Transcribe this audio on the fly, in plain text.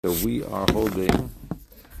So we are holding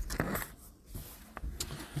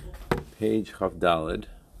page Chav Daled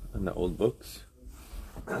in the old books,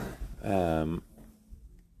 right?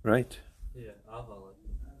 Yeah, Aval.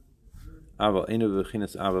 Aval, Einu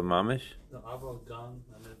B'chinas Aval Mamish. No, Aval Gan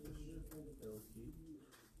Hanefesh.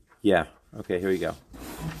 Yeah. Okay. Here we go.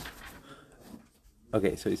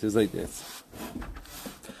 Okay. So he says like this.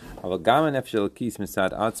 Aval Gam Hanefesh Elokis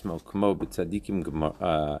Misad Atzmo Kmo B'Tzadikim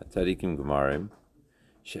Gemarim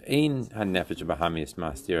She'ein Hanefesh B'Hamias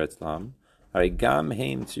Mastir Etzlam Hari Gam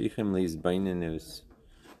Heim Tzrichim Lizbainenus.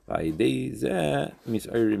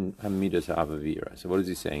 So what is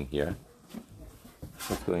he saying here?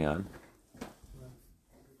 What's going on?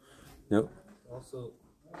 No. Also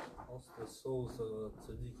the souls of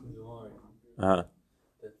Tzadikim Gemarim.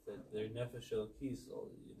 That their nefesh elokis,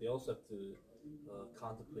 they also have to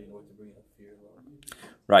contemplate in order to bring up fear.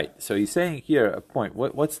 Right. So he's saying here a point.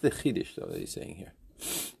 What's the chiddush though that he's saying here?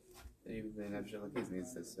 Even the nefesh elokis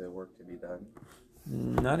needs this work to be done.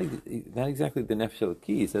 Not exactly the nefesh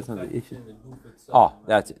elokis. That's not the issue.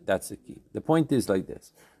 That's it. That's the key. The point is like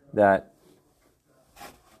this: that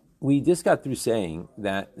we just got through saying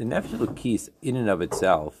that the nefesh elokis, in and of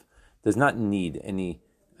itself, does not need any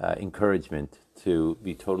encouragement to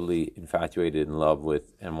be totally infatuated in love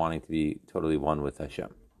with and wanting to be totally one with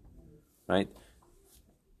Hashem. Right?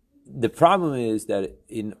 The problem is that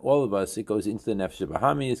in all of us, it goes into the nefesh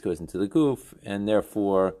bahamis, it goes into the guf, and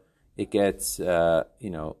therefore it gets,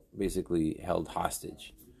 basically held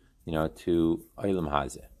hostage, to Olam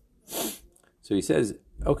Hazeh. So he says,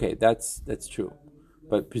 okay, that's true.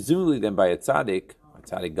 But presumably then by a tzaddik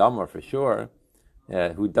gamor for sure,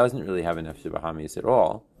 who doesn't really have a nefesh bahamis at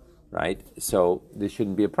all, right? So there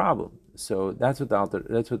shouldn't be a problem. So that's what the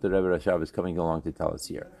Rebbe Rashav is coming along to tell us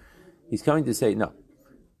here. He's coming to say, no,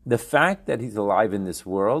 the fact that he's alive in this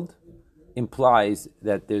world implies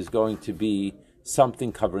that there's going to be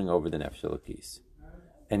something covering over the nefesh elokis.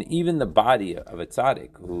 And even the body of a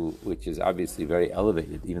tzaddik, which is obviously very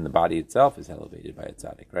elevated, even the body itself is elevated by a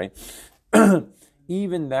tzaddik, right?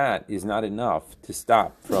 Even that is not enough to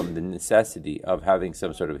stop from the necessity of having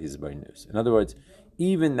some sort of hizbarnus. In other words,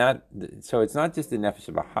 even that, so it's not just the nefesh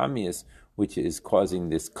bahamias which is causing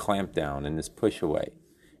this clamp down and this push away.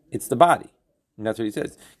 It's the body. And that's what he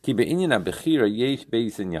says. Okay,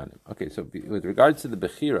 so with regards to the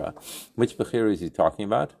bechira, which bechira is he talking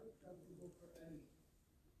about?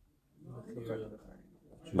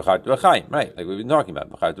 Bechar V'chaim, right? Like we've been talking about.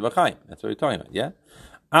 Bechar V'chaim. That's what we're talking about, yeah?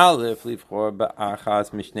 Aleph livchor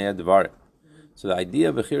ba'achas mishnei advarim. So the idea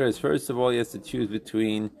of bechira is, first of all, he has to choose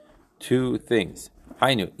between two things.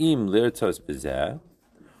 Hainu im lirtzos bezeh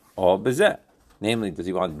or bezeh. Namely, does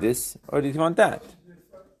he want this or does he want that?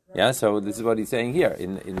 Yeah, so this is what he's saying here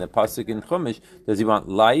in the pasuk in Chumash. Does he want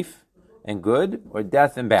life and good or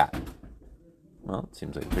death and bad? Well, it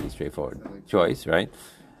seems like a pretty straightforward choice, right?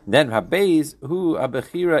 Then habeis hu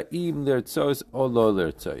abechira im lirtzos or lo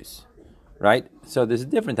lirtzos, right? So there's a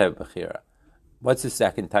different type of bechira. What's the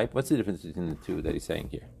second type? What's the difference between the two that he's saying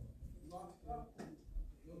here?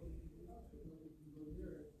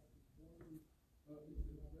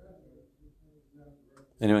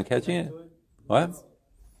 Anyone catching it? What?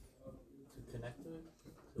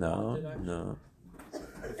 No. The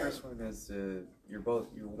first one is you're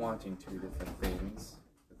wanting two different things.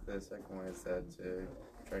 The second one is that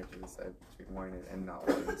trying to decide between wanting and not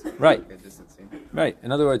wanting. Right. Like distancing. Right.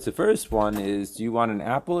 In other words, the first one is, do you want an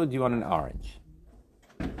apple or do you want an orange?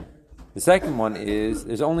 The second one is,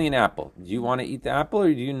 there's only an apple. Do you want to eat the apple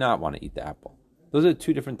or do you not want to eat the apple? Those are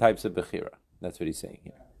two different types of bechira. That's what he's saying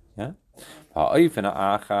here. Yeah. So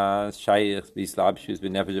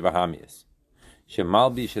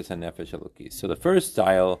the first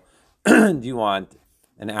style, do you want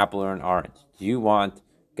an apple or an orange? Do you want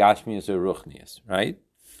gashmius or ruchnius? Right?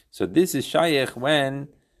 So this is shayich when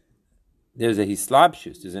there's a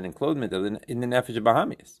hislabshus, there's an enclothement in the nefesh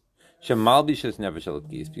bahamius. Shemalbishus nefesh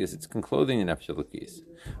elokis, because it's conclothing the nefesh elokis.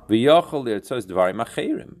 V'yochol lirtzos dvarim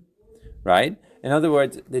acherim. Right? In other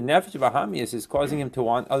words, the nefesh bahamius is causing him to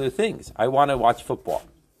want other things. I want to watch football.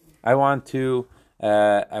 I want to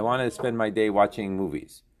spend my day watching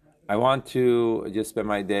movies. I want to just spend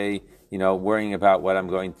my day, worrying about what I'm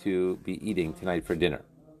going to be eating tonight for dinner.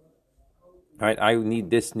 Right? I need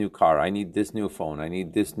this new car. I need this new phone. I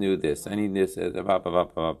need this new this. I need this.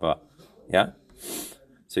 Yeah?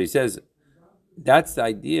 So he says, that's the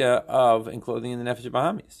idea of enclothing in the nefesh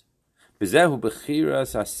bahamius. B'zehu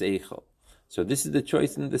b'chiras ha-seichel. So this is the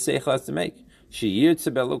choice that the seichel has to make.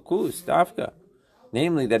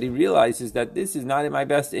 Namely, that he realizes that this is not in my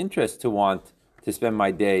best interest to want to spend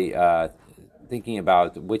my day thinking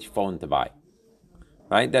about which phone to buy.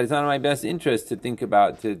 right? That it's not in my best interest to think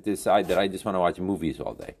about, to decide that I just want to watch movies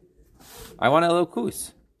all day. I want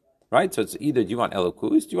elokus, right? So it's either do you want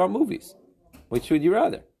elokus, do you want movies? Which would you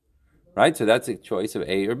rather? Right? So that's a choice of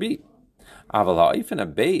A or B. Aval ha'if and a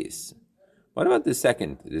base. What about the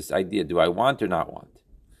second, this idea, do I want or not want?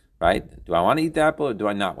 Right? Do I want to eat the apple or do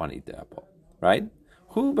I not want to eat the apple? Right?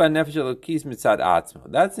 Hu ba nefesh elokis mitzad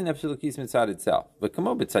atzmo. That's the nefesh elokis mitzad itself. But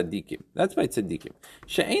kamo b'tzadikim. That's by tzadikim.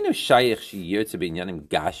 She'einu shayach sheyirtze b'inyanim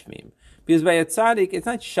gashmim. Because by a tzadik, it's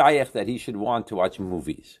not shayach that he should want to watch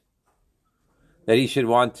movies. That he should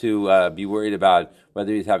want to be worried about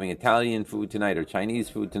whether he's having Italian food tonight or Chinese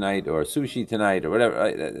food tonight or sushi tonight or whatever.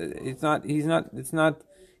 It's not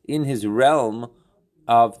in his realm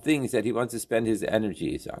of things that he wants to spend his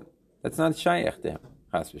energies on. That's not shayach to him.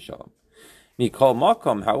 Chas v'shalom. Mikol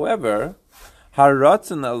makom, however,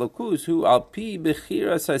 haratzon alokus hu al pi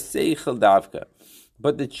bechiras haseichel davka.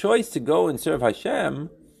 But the choice to go and serve Hashem,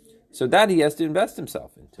 so that he has to invest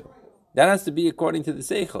himself into. That has to be according to the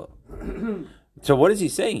seichel. So what is he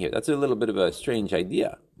saying here? That's a little bit of a strange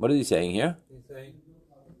idea. What is he saying here? He's saying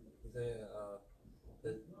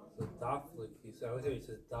the daflik. I like how he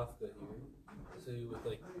says dafka here. So you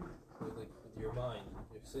with your mind,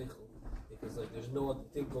 your seichel, because there's no other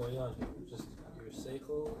thing going on here. Just your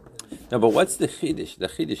seichel. No, but what's the chiddush? The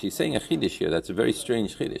chiddush. He's saying a chiddush here. That's a very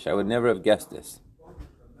strange chiddush. I would never have guessed this.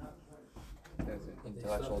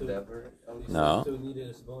 Intellectual endeavor. No. To need it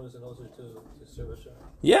as a bonus and also to serve Hashem.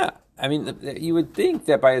 Yeah, I mean, you would think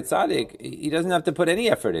that by a tzaddik, he doesn't have to put any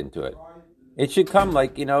effort into it. It should come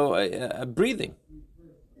like, breathing.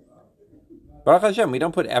 Baruch Hashem, we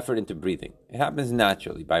don't put effort into breathing. It happens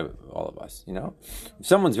naturally by all of us, If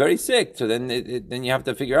someone's very sick, so then you have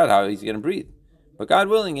to figure out how he's going to breathe. But God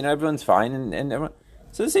willing, everyone's fine, and everyone.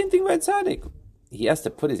 So the same thing by a tzaddik. He has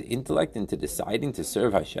to put his intellect into deciding to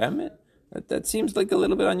serve Hashem. That seems like a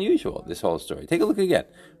little bit unusual, this whole story. Take a look again,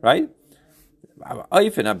 right?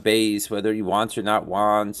 Oifen a base, whether he wants or not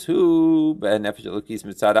wants, who nefesh elokis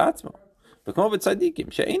mitzad atzmo. B'kamo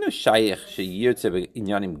b'tzadikim she'eino shayach sheyirtze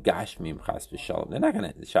b'inyanim gashmim chas v'shalom. They're not going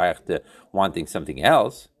to shayach to wanting something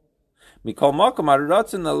else. Mikol makom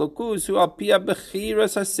haratzon elokus hu al pia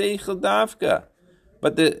bechiras haseichel davka.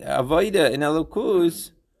 But the avoda in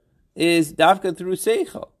elokus is davka through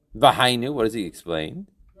seichel. V'hainu, what does he explain?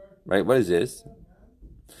 Right, what is this?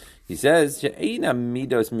 He says, "She'eina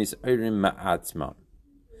midos mis'orim ma'atzma,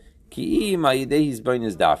 ki ma'idei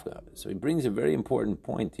hizbainis dafka." So he brings a very important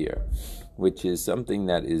point here, which is something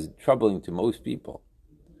that is troubling to most people.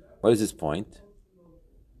 What is this point?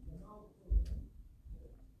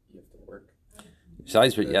 You have to work.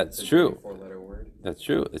 Besides, yeah, it's true. Four-letter word. That's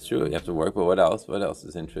true. It's true. You have to work, but what else? What else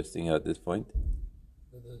is interesting at this point?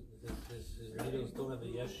 His videos don't have a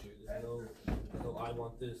yes here. There's no I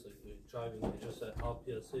want this. Like you're driving, it's just that al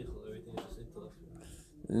pi haseichel. Everything is just intellect.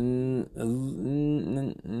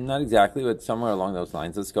 Not exactly, but somewhere along those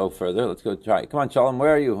lines. Let's go further. Let's go try. Come on, Shalom.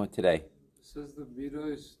 Where are you today? It says the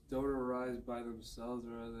midos don't arise by themselves,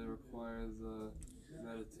 or they require the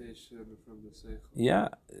meditation from the seichel. Yeah,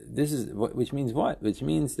 this is which means what? Which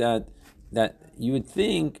means that you would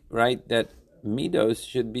think, right, that midos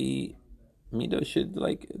should be they should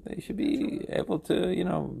be able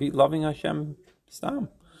to be loving Hashem stam,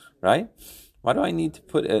 right? Why do I need to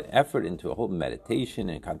put an effort into a whole meditation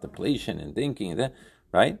and contemplation and thinking,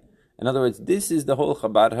 right? In other words, this is the whole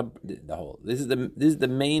Chabad. This is the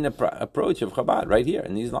main approach of Chabad right here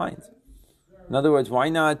in these lines. In other words, why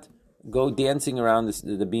not go dancing around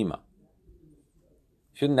the bima?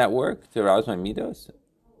 Shouldn't that work to arouse my midos?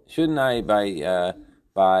 Shouldn't I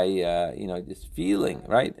by just feeling,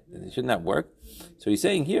 right? Shouldn't that work? So he's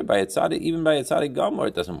saying here, by a tzaddik, even by a tzaddik gamor,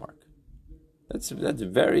 it doesn't work. That's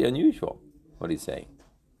very unusual, what he's saying.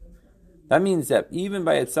 That means that even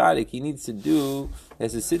by a tzaddik, he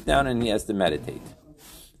has to sit down and he has to meditate.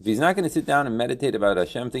 If he's not going to sit down and meditate about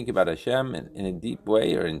Hashem, think about Hashem in a deep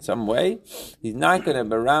way or in some way, he's not going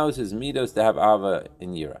to arouse his midos to have ava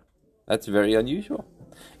and yira. That's very unusual.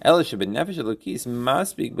 The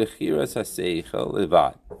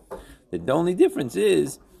only difference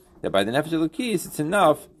is that by the nefesh elokis, it's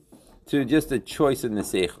enough to just a choice in the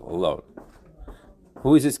seichel alone.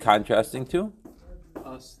 Who is this contrasting to?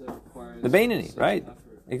 Us that requires the Beinani, right? effort.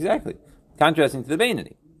 Exactly. Contrasting to the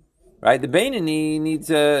Beinani, right? The Beinani needs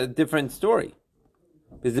a different story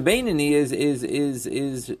because the Beinani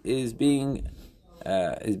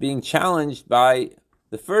is being challenged by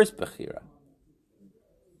the first bechira,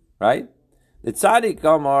 right? The tzaddik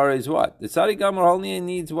gamar is what? The tzaddik gamar only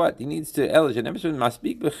needs what? He needs to elish and episode must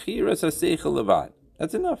speak bechiras haseichel levad.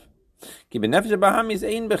 That's enough. Ki benefesh bahamis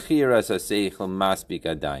ein bechiras haseichel maspik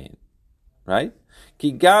adayin. right?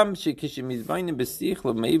 Ki gam shekishimizvaynim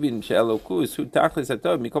besichlo meivin she'elokus hu tachlis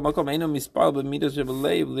hatov mikol makom eino mispal b'midos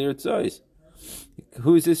shebelev liritzois.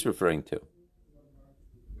 Who is this referring to?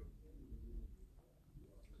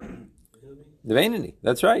 The vanity.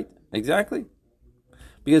 That's right. Exactly.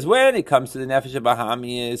 Because when it comes to the Nefesh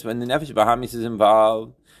HaBahamis, when the Nefesh HaBahamis is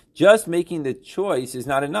involved, just making the choice is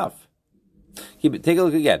not enough. Take a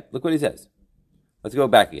look again. Look what he says. Let's go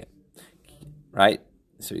back again. Right?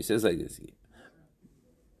 So he says like this.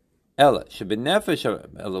 Ella, shebenefesh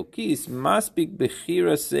elokis maspik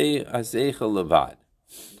bechira seichel levad.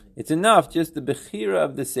 It's enough just the bechira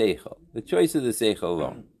of the seichel, the choice of the seichel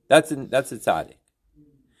alone. That's a tzaddik.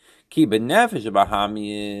 Ki benefesh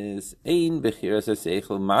bahamis ein bechira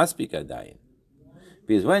seichel maspik adayin.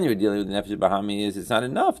 Because when you're dealing with the nefesh bahamis, it's not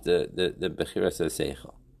enough the bechira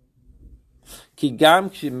seichel. Ki gam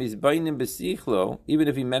k'shemizbainim besichlo, even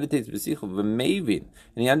if he meditates besichlo v'mevin,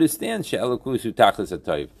 and he understands she'elokus hu tachlis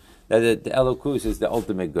hatoiv, that the elokus is the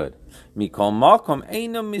ultimate good. Mikol makom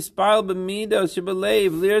eino mispal b'midos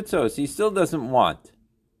shebelev lirtzos. He still doesn't want.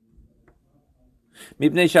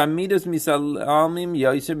 Mipnei sha'midos misalamim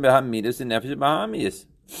yoser b'hamidos nefesh b'hamius.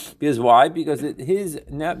 Because why? Because his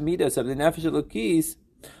midos of the nefesh elokis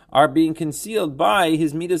are being concealed by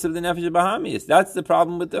his midos of the nefesh b'hamius. That's the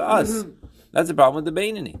problem with us. That's the problem with the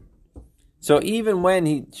Beinani. So even when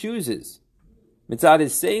he chooses mitzad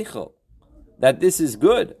his seichel that this is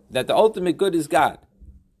good, that the ultimate good is God,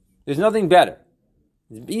 there's nothing better.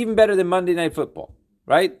 It's even better than Monday Night Football,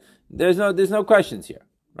 right? There's no questions here,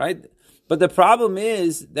 right? But the problem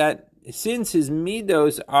is that since his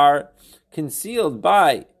midos are concealed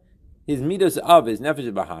by his midos of his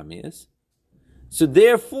nefesh b'hamius, so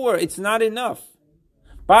therefore it's not enough.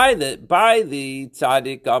 By the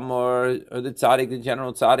tzaddik amor, or the tzaddik, the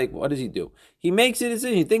general tzaddik, what does he do? He makes a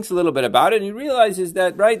decision. He thinks a little bit about it, and he realizes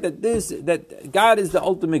that that God is the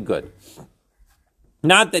ultimate good.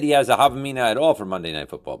 Not that he has a havamina at all for Monday Night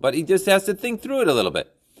Football, but he just has to think through it a little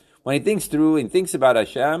bit. When he thinks through and thinks about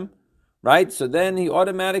Hashem, right? So then he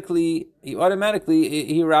automatically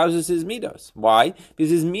arouses his midos. Why?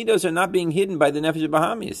 Because his midos are not being hidden by the nefesh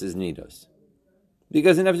bahamis, his midos,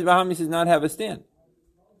 because the nefesh bahamis does not have a stand.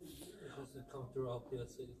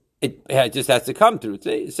 It just has to come through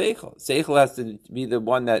seichel. Seichel has to be the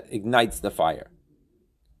one that ignites the fire.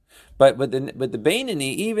 But with the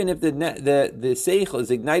Beinani, even if the seichel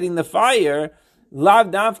is igniting the fire,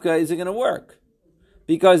 lav davka isn't going to work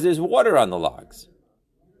because there's water on the logs.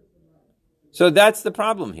 So that's the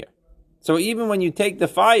problem here. So even when you take the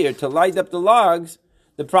fire to light up the logs,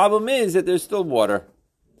 the problem is that there's still water.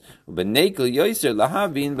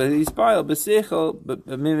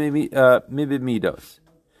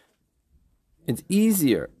 It's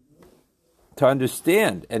easier to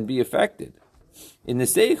understand and be affected in the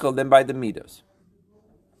seichel than by the midos.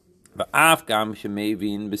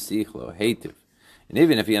 And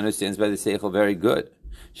even if he understands by the seichel very good,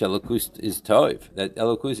 shelokus is toiv, that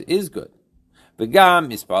elokus is good.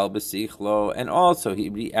 And also he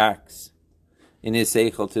reacts in his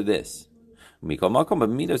seichel to this. But the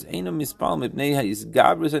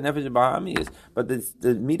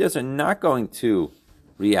midos are not going to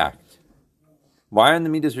react. Why are the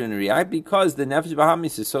midos going to react? Because the nefesh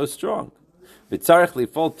bahamis is so strong.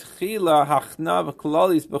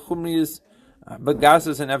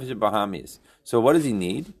 So what does he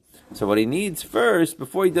need? So what he needs first,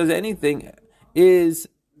 before he does anything, is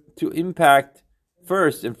to impact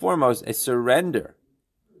first and foremost a surrender.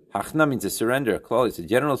 Hachna means a surrender, a klal. It's a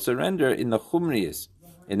general surrender in the chumrius,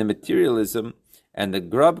 in the materialism and the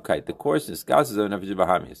grubkite, the coarseness, gases of nefesh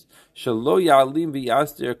bahamis. Shelo ya'alim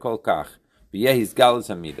v'yaster kol kach v'yehis galus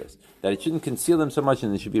hamidas. That it shouldn't conceal them so much,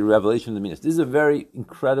 and there should be a revelation of the midas. This is a very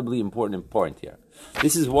incredibly important point here.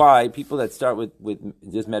 This is why people that start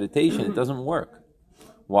with just meditation, it doesn't work.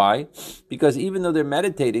 Why? Because even though they're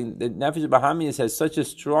meditating, the nefesh bahamis has such a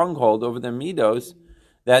stronghold over their midos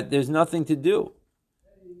that there's nothing to do.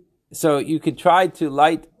 So you could try to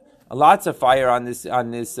light lots of fire on this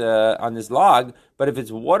log, but if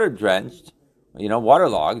it's water drenched,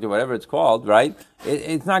 waterlogged or whatever it's called, right?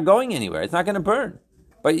 It's not going anywhere. It's not going to burn.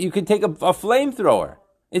 But you could take a flamethrower.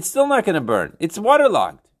 It's still not going to burn. It's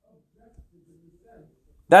waterlogged.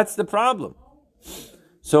 That's the problem.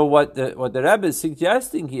 So what the Rebbe is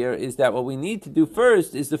suggesting here is that what we need to do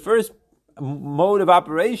first is the first mode of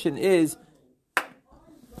operation is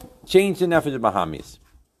change the nefesh bahamis.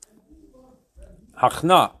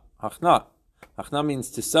 Hachna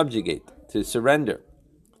means to subjugate, to surrender,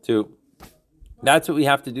 that's what we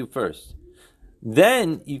have to do first.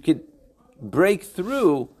 Then you could break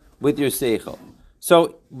through with your seichel.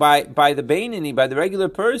 So by the Beinani, by the regular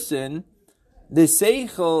person, the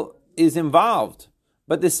seichel is involved,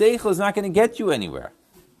 but the seichel is not going to get you anywhere.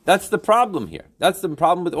 That's the problem here. That's the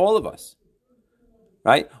problem with all of us.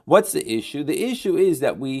 Right? What's the issue? The issue is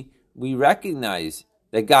that we recognize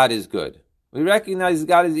that God is good. We recognize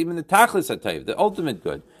God is even the tachlis hatayv, the ultimate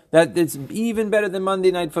good. That it's even better than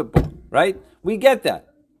Monday Night Football. Right? We get that.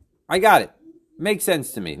 I got it. Makes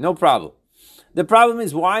sense to me. No problem. The problem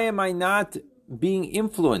is, why am I not being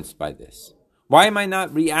influenced by this? Why am I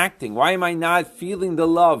not reacting? Why am I not feeling the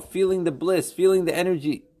love, feeling the bliss, feeling the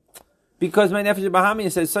energy? Because my nefesh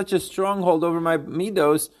bahamiyas has such a stronghold over my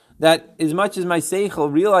midos that as much as my seichel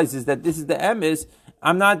realizes that this is the emes,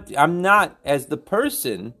 I'm not as the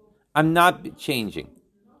person, I'm not changing.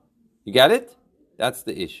 You got it? That's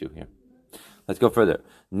the issue here. Let's go further.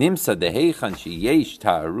 Nimsa deheichan sheyesh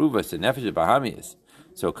ta'aruvas nefesh bahamiyas.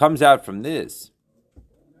 So it comes out from this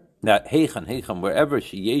that heichan, wherever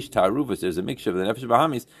sheyesh ta'aruvas, there's a mixture of the nefesh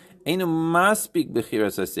bahamis. Einu maspik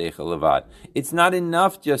b'chiras haseichel levad. It's not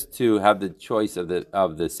enough just to have the choice of the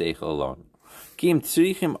seichel alone. Kim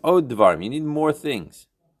tzrichim od dvarim. You need more things.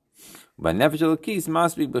 By nefesh elokis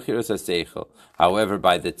maspik b'chiras haseichel. However,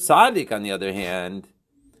 by the tzaddik, on the other hand,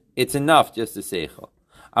 it's enough just the seichel.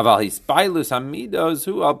 Aval hispailus hamidos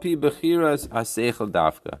hu al pi b'chiras haseichel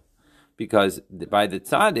dafka. Because by the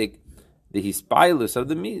tzaddik, the hispilus of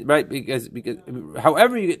the meat, right? Because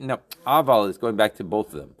however you get, no, aval is going back to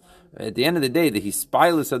both of them. At the end of the day, the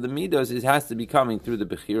hispilus of the midos has to be coming through the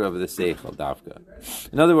bechira of the seichel dafka.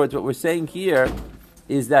 In other words, what we're saying here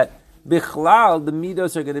is that bichlal, the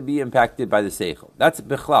midos are going to be impacted by the seichel. That's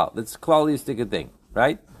bichlal. That's klalistic thing,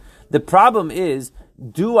 right? The problem is,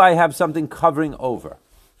 do I have something covering over?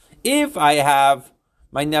 If I have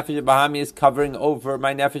my nefesh bahami is covering over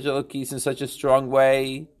my nefesh elokis in such a strong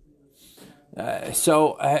way.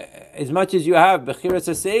 So as much as you have bechiras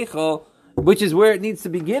haseichel, which is where it needs to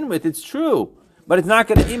begin with, it's true, but it's not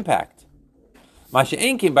going to impact. Masha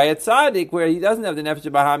enkim by a tzaddik, where he doesn't have the nefesh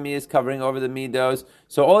bahami is covering over the midos,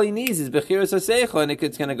 so all he needs is bechiras haseichel, and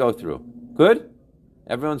it's going to go through. Good?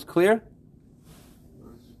 Everyone's clear?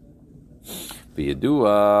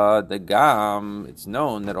 V'yadua the gam. It's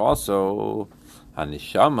known that also.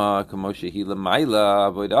 Hanishama kamoshehi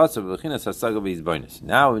lamaila avodasav v'chinas hasaga v'hizbonus.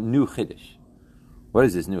 Now, new chiddush. What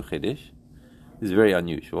is this new chiddush? This is very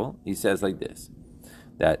unusual. He says like this: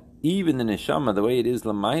 that even the neshama, the way it is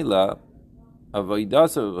lamaila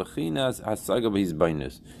avodasav v'chinas hasaga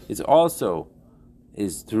v'hizbonus, it's also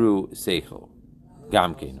is through seichel.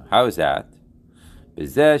 Gamkeinu. How is that?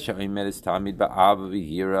 Bezeh she'oimeres tamid ba'ava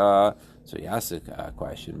v'hira. So he asks a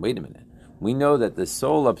question. Wait a minute. We know that the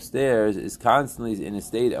soul upstairs is constantly in a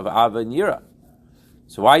state of ava and yira.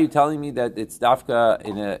 So why are you telling me that it's dafka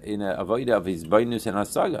in a avodah of his bainus and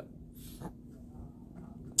hasaga?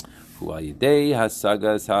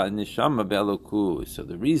 So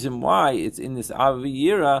the reason why it's in this ava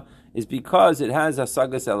yira is because it has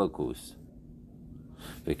hasagas elokus.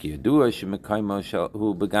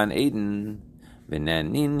 Who began Eden,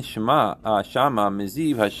 v'nanin shama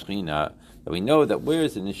meziv hashchina. That we know that where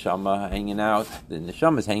is the neshama hanging out? The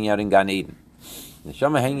neshama is hanging out in Gan Eden. The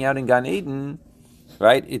neshama hanging out in Gan Eden,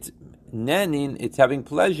 right? It's nanin, it's having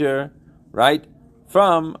pleasure, right,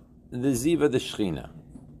 from the ziva, the shechina.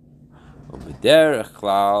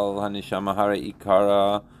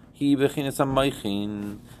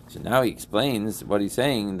 So now he explains what he's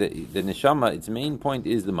saying. The neshama, its main point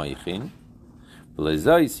is the maichin. So he's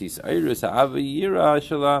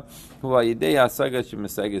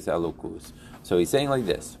saying like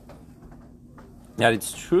this, that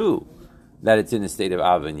it's true that it's in a state of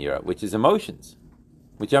ava and yira, which is emotions,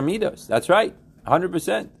 which are midos. That's right,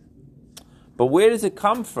 100%. But where does it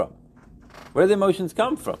come from? Where do the emotions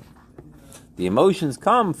come from? The emotions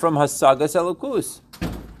come from hasagas elokus.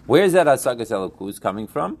 Where's that hasagas elokus coming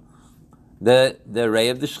from? The ray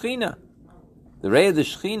of the Shechina. The ray of the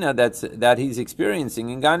Shechina that he's experiencing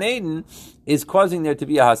in Gan Eden is causing there to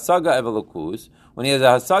be a hasaga of elokus. When he has a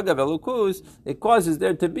hasaga of elokus, it causes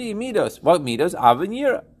there to be midos. What midos? Av and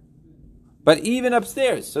yira. But even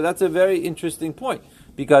upstairs. So that's a very interesting point.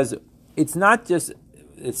 Because it's not just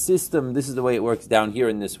a system, this is the way it works down here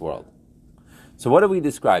in this world. So what have we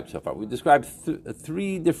described so far? We described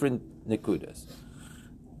three different nekudas.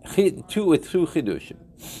 Two chidushim.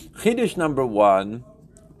 Chidush number one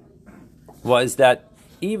was that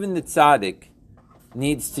even the tzaddik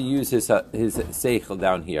needs to use his seichel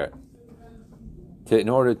down here in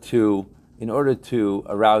order to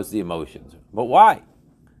arouse the emotions. But why?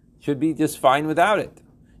 Should be just fine without it.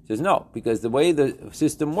 He says no, because the way the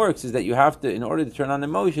system works is that you have to, in order to turn on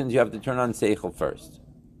emotions, you have to turn on seichel first.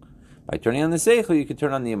 By turning on the seichel, you can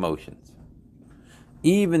turn on the emotions.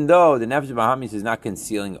 even though the Nefesh Bahamis is not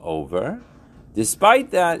concealing over,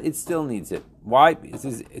 despite that, it still needs it. Why?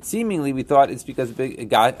 Seemingly, we thought it's because it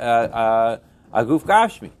got Aguf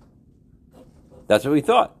Gashmi. That's what we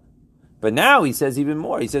thought. But now he says even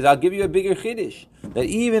more. He says, I'll give you a bigger chiddush, that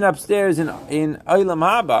even upstairs in Olam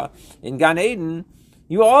Haba, in Gan Eden,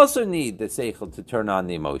 you also need the seichel to turn on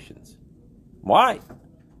the emotions. Why?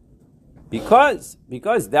 Because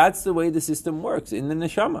that's the way the system works in the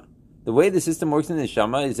neshama. The way the system works in the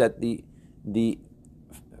neshama is that the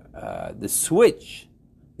switch,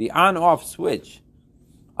 the on-off switch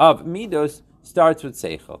of midos starts with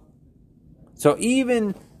seichel. So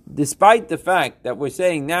even despite the fact that we're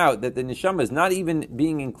saying now that the neshama is not even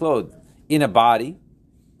being enclosed in a body,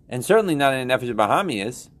 and certainly not in a nefesh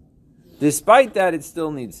bahamias, despite that, it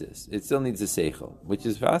still needs this. It still needs a seichel, which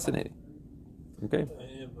is fascinating. Okay.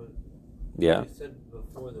 Yeah. You said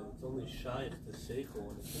before that it's only shaykh to seichel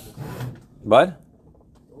when it's in the world. But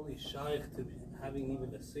It's only shaykh to having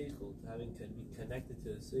even a seichel, having to be connected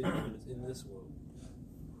to a seichel when it's in this world.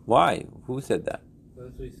 why? Who said that?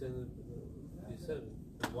 That's what he said. You said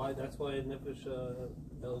why? That's why a nefesh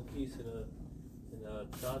elokis in a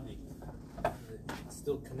tzaddik, it's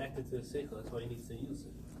still connected to the seichel. That's why he needs to use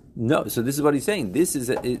it. No. So this is what he's saying. This is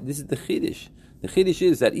the chiddush. The chiddush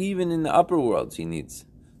is that even in the upper worlds, he needs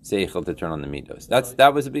seichel to turn on the midos. That's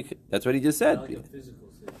what he just said. Not like a physical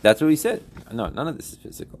seichel. That's what he said. No, none of this is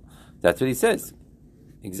physical. That's what he says.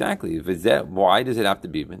 Exactly. If it's that, why does it have to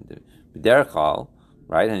be? B'derechal,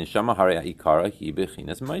 right? And neshama harei ikara hi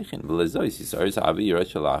bechinas meichin. V'lezois yisaris avi yira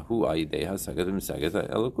shalahu ayidei hasagat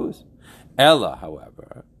v'misagat elokus. Ella,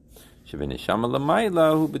 however, shebeneshama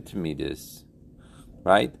lamayla hu b'temidis.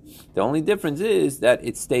 Right? The only difference is that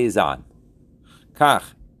it stays on.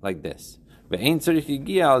 Kach, like this. Ve'ein tzarich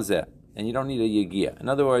yigia al zeh. And you don't need a yigia. In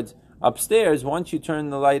other words, upstairs, once you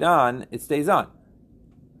turn the light on, it stays on.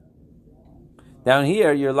 Down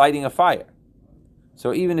here, you're lighting a fire.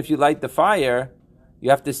 So even if you light the fire, you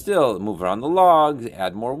have to still move around the logs,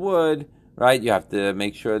 add more wood, right? You have to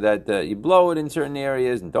make sure that you blow it in certain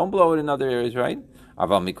areas and don't blow it in other areas, right?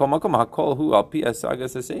 But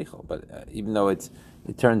even though it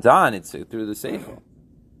turns on, it's through the seichel.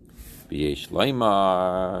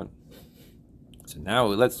 So now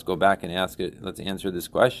let's go back and ask it. Let's answer this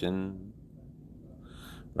question,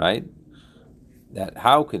 right? That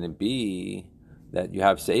how can it be that you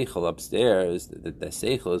have seichel upstairs? That the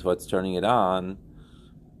seichel is what's turning it on,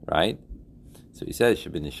 right? So he says, so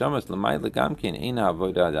now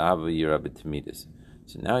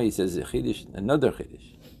he says another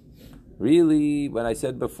chiddush. Really, when I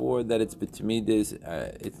said before that it's b'tamidis,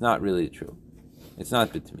 it's not really true. It's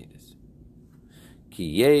not b'tamidis.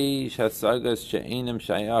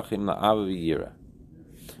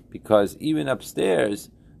 Because even upstairs,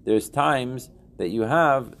 there's times that you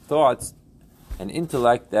have thoughts and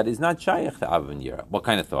intellect that is not shaykh to Av and Yira. What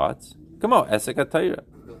kind of thoughts? Come on, Esek HaTorah.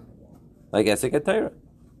 Like Esek HaTorah.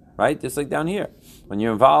 Right? Just like down here. When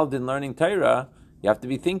you're involved in learning Torah, you have to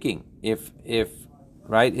be thinking, if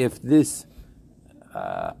this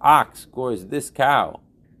ox gores this cow,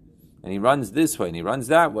 and he runs this way and he runs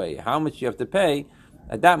that way, how much you have to pay?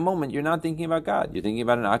 At that moment, you're not thinking about God. You're thinking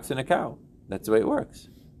about an ox and a cow. That's the way it works.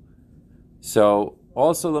 So,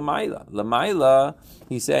 also Lamaila,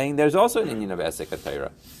 he's saying there's also an Indian of Esek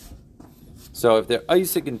HaTorah. So if they're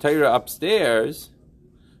Isaac and Torah upstairs,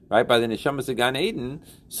 right, by the Neshamas of Gan Eden,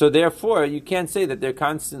 so therefore you can't say that they're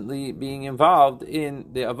constantly being involved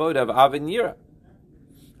in the avodah of Av and Yira.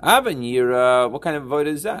 Av and Yira, what kind of avodah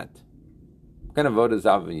is that? What kind of avodah is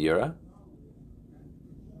Av and Yira?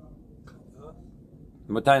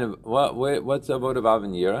 What kind of what's the avodah of Av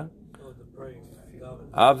and Yira? Oh, the praying.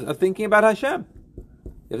 Of thinking about Hashem.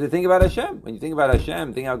 You have to think about Hashem. When you think about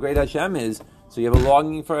Hashem, think how great Hashem is, so you have a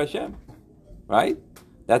longing for Hashem. Right?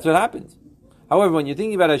 That's what happens. However, when you're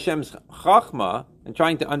thinking about Hashem's chachma and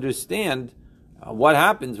trying to understand what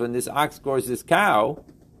happens when this ox gores this cow,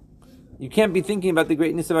 you can't be thinking about the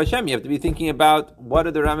greatness of Hashem. You have to be thinking about what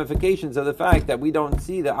are the ramifications of the fact that we don't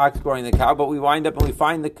see the ox goring the cow, but we wind up and we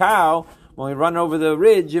find the cow when we run over the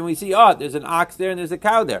ridge and we see, there's an ox there and there's a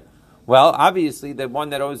cow there. Well, obviously, the one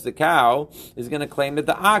that owns the cow is going to claim that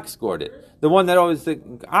the ox gored it. The one that owns the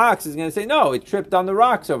ox is going to say, no, it tripped on the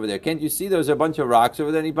rocks over there. Can't you see there's a bunch of rocks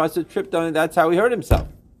over there and he must have tripped on it. That's how he hurt himself.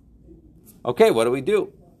 Okay, what do we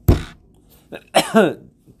do?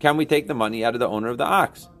 Can we take the money out of the owner of the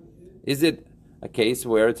ox? Is it a case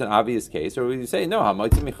where it's an obvious case, or will you say, no, that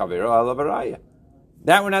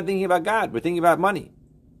we're not thinking about God, we're thinking about money.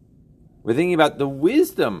 We're thinking about the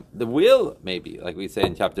wisdom, the will, maybe, like we say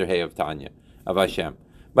in chapter Hey of Tanya, of Hashem.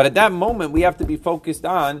 But at that moment, we have to be focused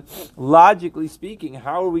on, logically speaking,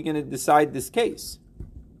 how are we going to decide this case?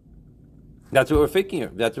 That's what we're thinking.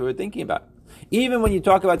 That's what we're thinking about. Even when you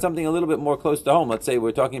talk about something a little bit more close to home, let's say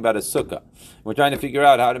we're talking about a sukkah. We're trying to figure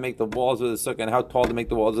out how to make the walls of the sukkah and how tall to make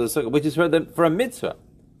the walls of the sukkah, which is for a mitzvah.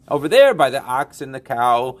 Over there, by the ox and the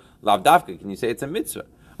cow, lav dafka, can you say it's a mitzvah?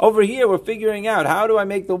 Over here, we're figuring out how do I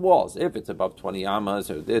make the walls, if it's above 20 amas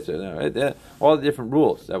or this or that, all the different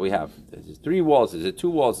rules that we have. Is it 3 walls? Is it 2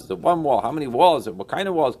 walls? Is it 1 wall? How many walls? What kind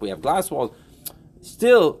of walls? We have glass walls.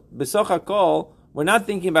 Still, b'soch hakol, we're not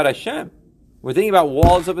thinking about Hashem. We're thinking about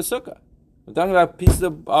walls of a sukkah. We're talking about pieces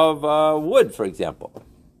of wood, for example,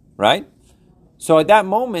 right? So at that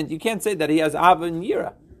moment, you can't say that he has Ava and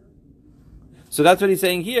Yira. So that's what he's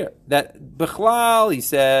saying here. That Bechlal, he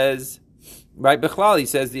says, right? Bechlal, he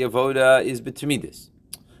says the avoda is betamidis.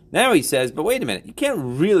 Now he says, but wait a minute, you can't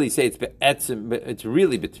really say it's be'etzim, it's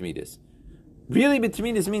really betamidis. Really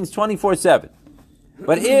betamidis means 24/7.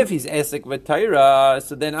 But if he's esek v'tayra,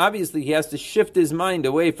 so then obviously he has to shift his mind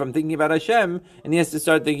away from thinking about Hashem, and he has to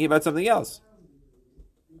start thinking about something else.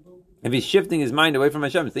 If he's shifting his mind away from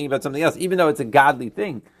Hashem, thinking about something else, even though it's a godly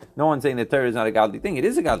thing, no one's saying that Torah is not a godly thing. It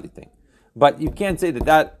is a godly thing, but you can't say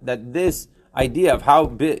that this idea of how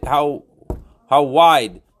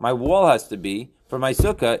wide my wall has to be for my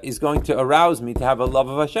sukkah is going to arouse me to have a love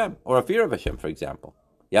of Hashem or a fear of Hashem, for example.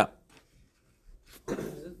 Yeah.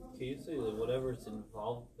 Can you say like whatever it's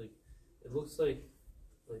involved, like it looks like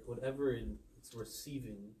whatever it's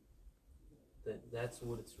receiving, that's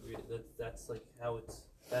what it's that's like how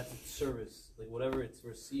that's its service, like whatever it's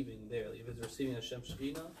receiving there. Like if it's receiving Hashem's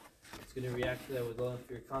Shekhinah, it's going to react to that with love and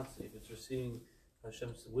fear constantly. If it's receiving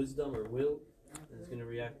Hashem's wisdom or will, then it's going to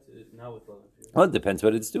react to it now with love and fear. Well, it depends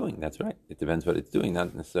what it's doing. That's right. It depends what it's doing,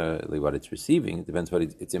 not necessarily what it's receiving. It depends what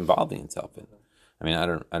it's involving itself in. I mean, I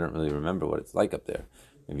don't really remember what it's like up there.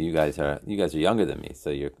 Maybe you guys are younger than me,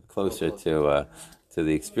 so you're closer to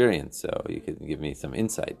the experience. So you can give me some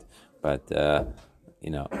insight. But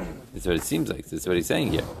it's what it seems like. That's what he's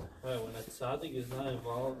saying here. Right, when a tzaddik is not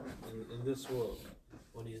involved in this world,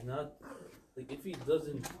 when he's not, like if he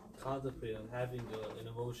doesn't contemplate on having an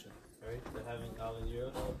emotion, right, to having Av and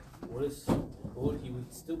Yira, he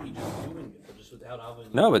would still be just doing it, but just without Av and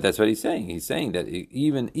Yira. No, but that's what he's saying. He's saying that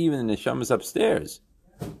even in the neshamas upstairs,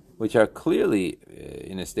 which are clearly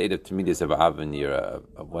in a state of tamidis of Av and Yira,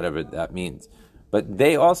 of whatever that means. But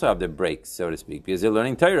they also have their breaks, so to speak, because they're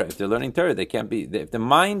learning Torah. If they're learning Torah, they can't be. If the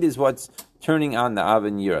mind is what's turning on the Av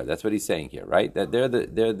and Yira, that's what he's saying here, right? That they're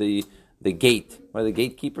the gate, or the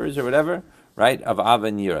gatekeepers or whatever, right? Of Av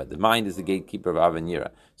and Yira. The mind is the gatekeeper of Av and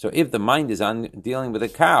Yira. So if the mind is on dealing with a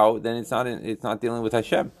cow, then it's not dealing with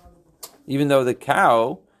Hashem, even though the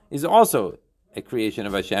cow is also a creation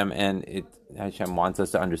of Hashem, and Hashem wants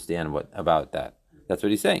us to understand about that. That's what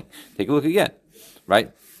he's saying. Take a look again,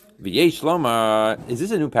 right? V'yesh lomar. Is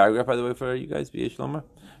this a new paragraph, by the way, for you guys? V'yesh lomar.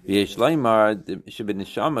 V'yesh lomar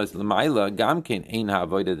shebenishamas l'mayla gamkein ein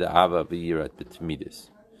ha'avoda da'ava v'yirat b'tmidus.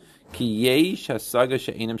 Ki yesh hasaga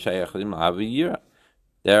she'enim shayachim la'ava v'yira.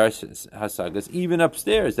 There are hasagas even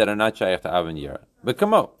upstairs that are not shayach to Av and Yira. But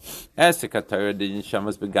come on, as the Torah did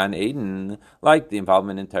neshamas began Eden, like the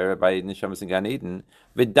involvement in Torah by neshamas in Gan Eden,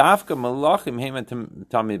 v'dafka malachim heman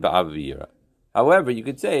tamid ba'Av v'Yira. However, you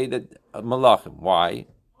could say that malachim. Why?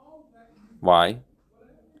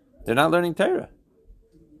 They're not learning Torah,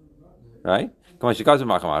 right? Come on, shikazu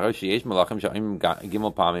machamach. Sheyesh malachim sha'im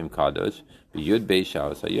gimel pamim kadosh b'yud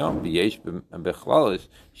beishaus hayom b'yesh bechlalish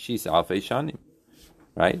shis alfei shanim.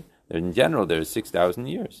 Right? In general, there's 6,000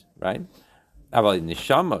 years, right? Aval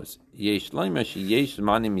neshamos yesh loima sheyesh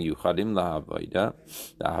manim miyuchadim lahavoda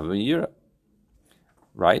lahavayira.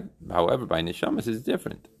 Right? However, by neshamos it's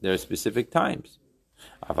different. There are specific times.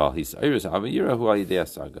 Aval hisayirus havayira hu alidei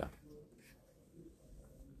saga.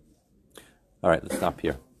 All right, let's stop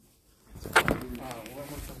here.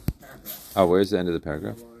 Oh, where's the end of the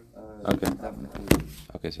paragraph?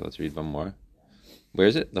 Okay, so let's read one more. Where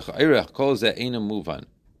is it? L'cha'irach kol ze eina muvan.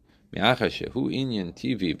 Mi'acha shehu inyan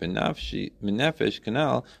tivi b'nefesh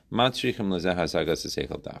kanal matzrichim lezeh hasagas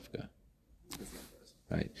ha'seichel dafka.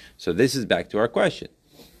 Right. So this is back to our question.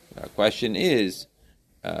 Our question is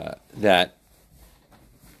that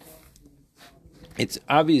it's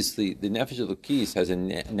obviously the nefesh elokis has a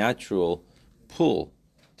natural pull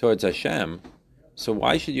towards Hashem. So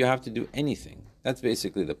why should you have to do anything? That's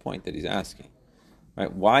basically the point that he's asking.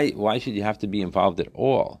 Right? Why should you have to be involved at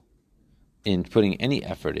all in putting any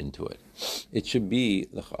effort into it? It should be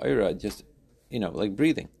l'cha'ira, just like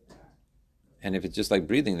breathing. And if it's just like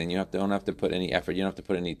breathing, then you don't have to put any effort. You don't have to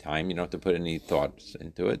put any time. You don't have to put any thoughts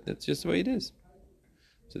into it. That's just the way it is.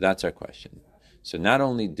 So that's our question. So not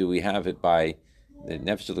only do we have it by the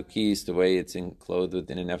nefesh elokis, the way it's enclosed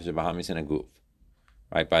within a nefesh bahamis and a goof,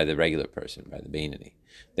 right, by the regular person, by the Beinani.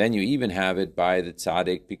 Then you even have it by the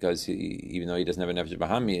tzaddik, because even though he doesn't have a nefesh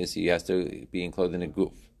bahamis, he has to be enclosed in a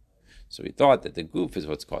goof. So we thought that the goof is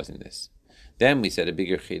what's causing this. Then we said a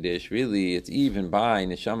bigger chiddush, really, it's even by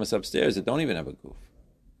neshamas upstairs that don't even have a goof.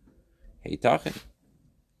 Hey, tachin.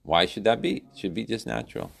 Why should that be? It should be just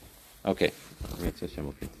natural. Okay. We'll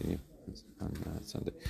continue on Sunday.